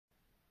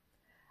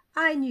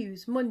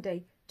iNews,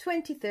 Monday,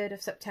 23rd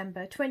of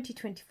September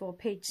 2024,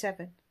 page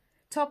 7.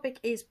 Topic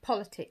is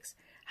politics.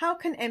 How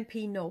can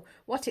MP know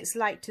what it's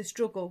like to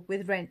struggle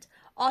with rent?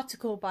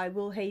 Article by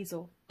Will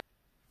Hazel.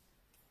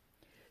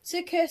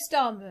 Sir Keir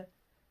Starmer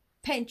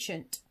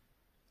penchant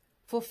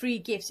for free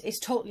gifts is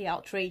totally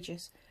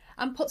outrageous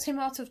and puts him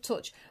out of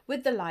touch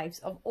with the lives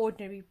of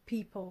ordinary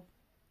people,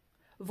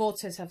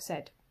 voters have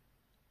said.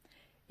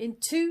 In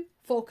two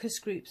focus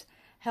groups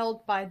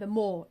held by the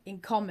More in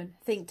Common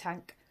think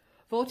tank,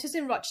 voters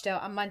in Rochdale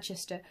and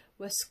Manchester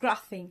were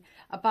scrathing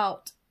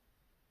about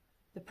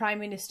the Prime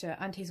Minister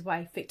and his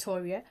wife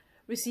Victoria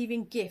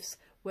receiving gifts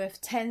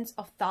worth tens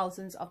of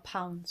thousands of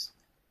pounds.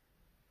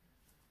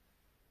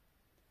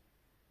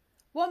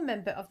 One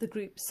member of the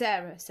group,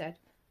 Sarah, said,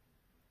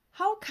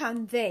 "How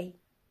can they,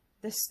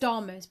 the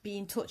Starmers, be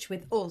in touch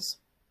with us?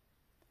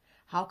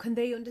 How can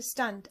they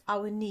understand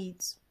our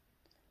needs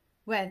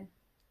when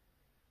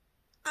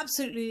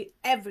absolutely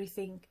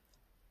everything,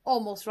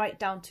 almost right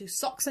down to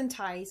socks and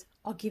ties,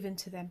 are given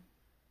to them?"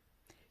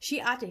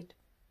 She added,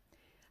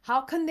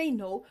 "How can they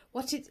know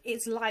what it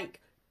is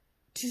like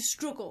to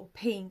struggle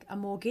paying a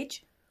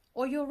mortgage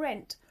or your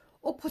rent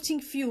or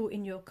putting fuel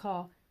in your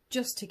car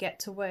just to get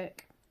to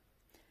work?"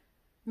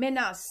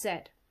 Menaz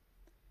said,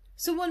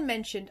 "Someone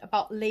mentioned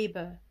about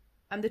Labour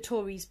and the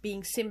Tories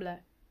being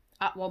similar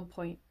at one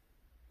point.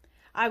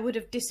 I would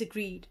have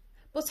disagreed,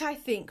 but I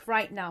think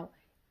right now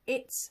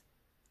it's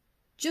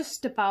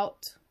just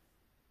about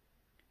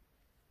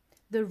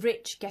the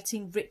rich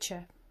getting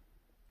richer."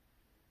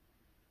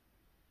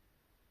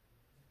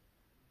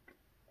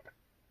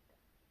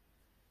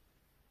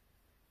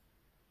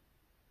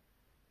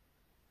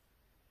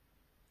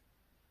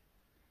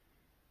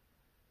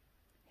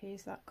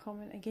 Here's that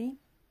comment again.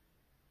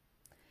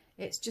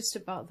 It's just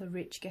about the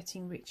rich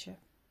getting richer.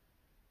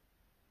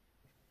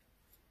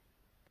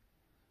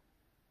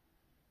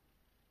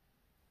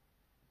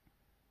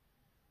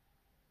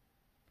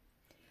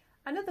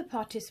 Another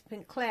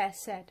participant, Claire,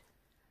 said,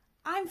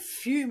 "I'm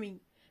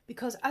fuming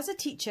because as a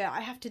teacher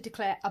I have to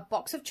declare a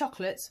box of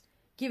chocolates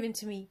given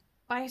to me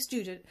by a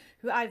student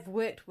who I've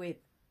worked with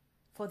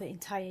for the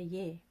entire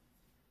year.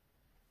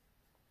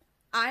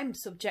 I'm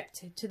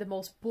subjected to the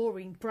most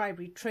boring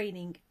bribery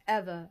training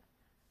ever,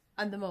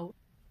 and the most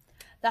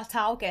that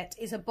I'll get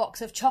is a box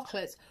of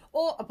chocolates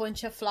or a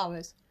bunch of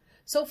flowers.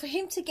 So for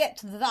him to get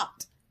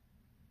that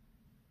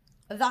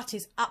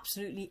is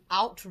absolutely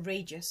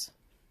outrageous."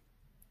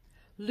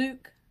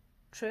 Luke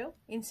Trill,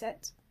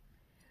 Inset,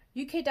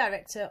 UK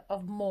Director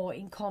of More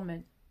in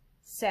Common,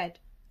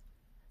 said,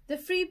 "The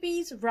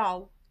freebies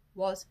row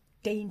was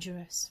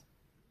dangerous."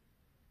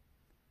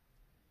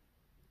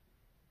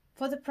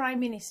 For the Prime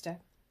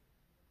Minister,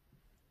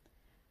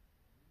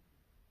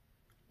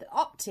 the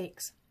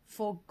optics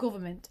for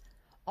government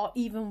are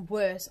even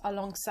worse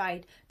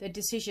alongside the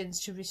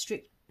decisions to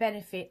restrict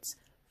benefits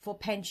for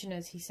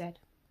pensioners, he said.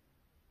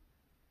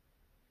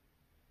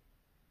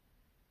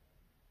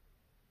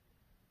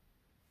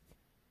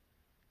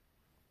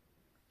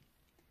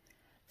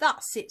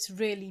 That sits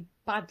really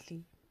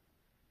badly.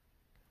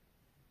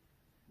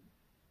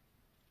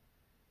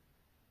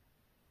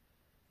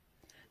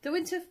 The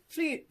winter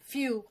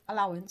fuel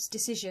allowance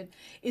decision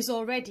is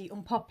already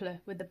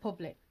unpopular with the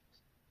public.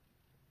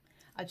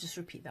 I'll just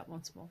repeat that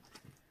once more.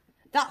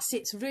 That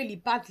sits really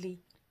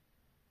badly.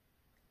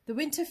 The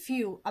winter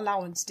fuel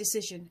allowance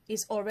decision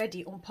is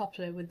already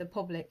unpopular with the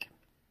public.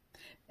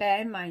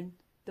 Bear in mind,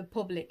 the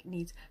public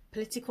needs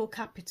political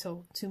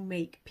capital to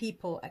make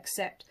people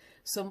accept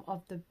some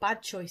of the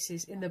bad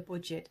choices in the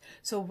budget,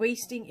 so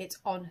wasting it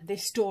on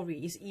this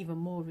story is even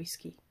more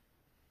risky.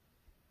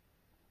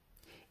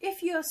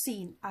 If you are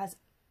seen as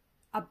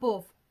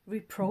above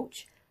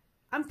reproach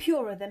and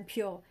purer than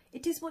pure,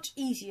 it is much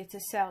easier to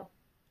sell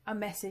a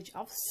message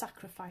of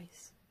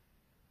sacrifice.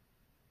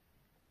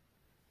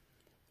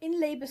 In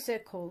Labour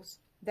circles,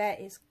 there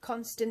is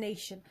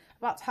consternation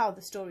about how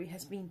the story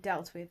has been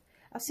dealt with.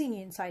 A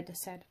senior insider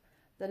said,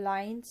 "The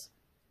lines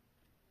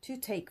to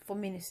take for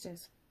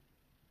ministers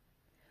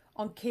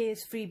on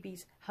Keir's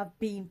freebies have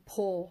been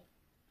poor."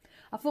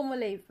 A former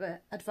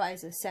Labour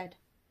advisor said,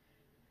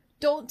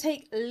 "Don't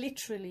take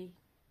literally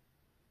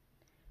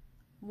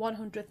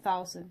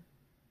 100,000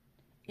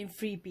 in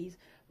freebies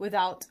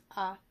without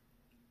a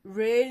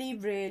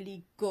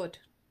really good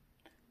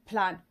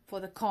plan for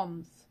the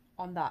comms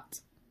on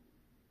that."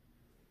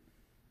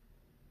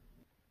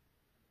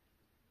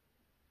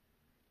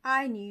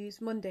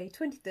 iNews, Monday,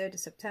 23rd of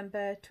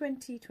September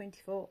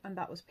 2024, and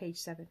that was page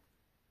 7.